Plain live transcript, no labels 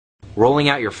rolling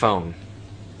out your phone.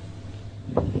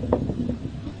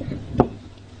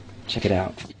 Check it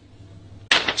out.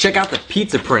 Check out the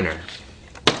pizza printer.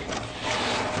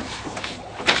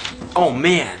 Oh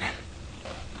man.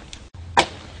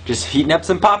 Just heating up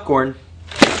some popcorn.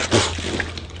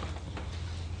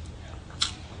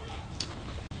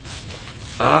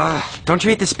 Don't you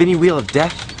hate the spinning wheel of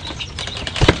death?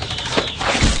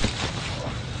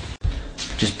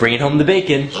 Just bringing home the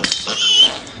bacon.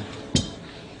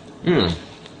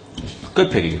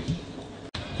 Good piggy.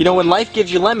 You know, when life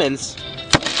gives you lemons,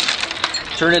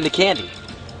 turn into candy.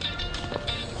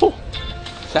 Oh,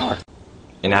 sour.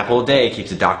 An apple a day keeps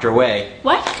the doctor away.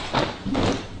 What?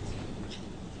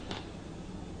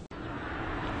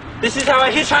 This is how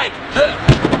I hitchhike!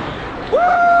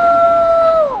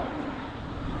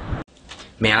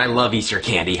 Man, I love Easter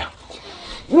candy.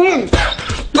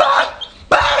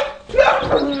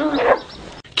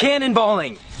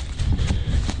 Cannonballing!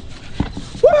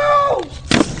 Woo!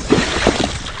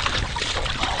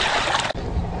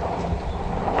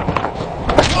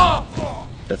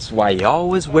 That's why you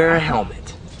always wear a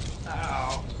helmet.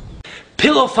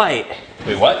 Pillow fight!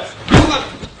 Wait, what?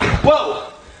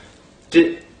 Whoa!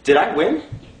 Did I win?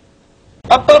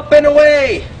 Up, up, and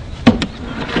away!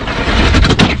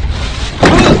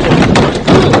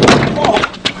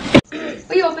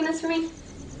 Will you open this for me?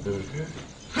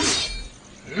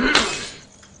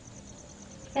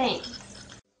 Thanks.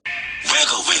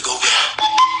 Wiggle, wiggle, wiggle.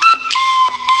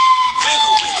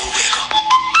 Wiggle, wiggle, wiggle.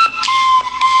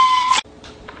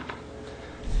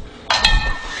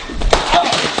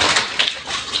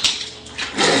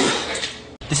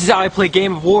 This is how I play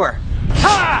Game of War.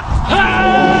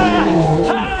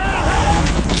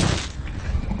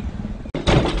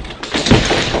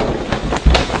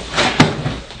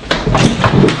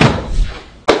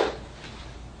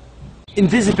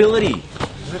 Invisibility.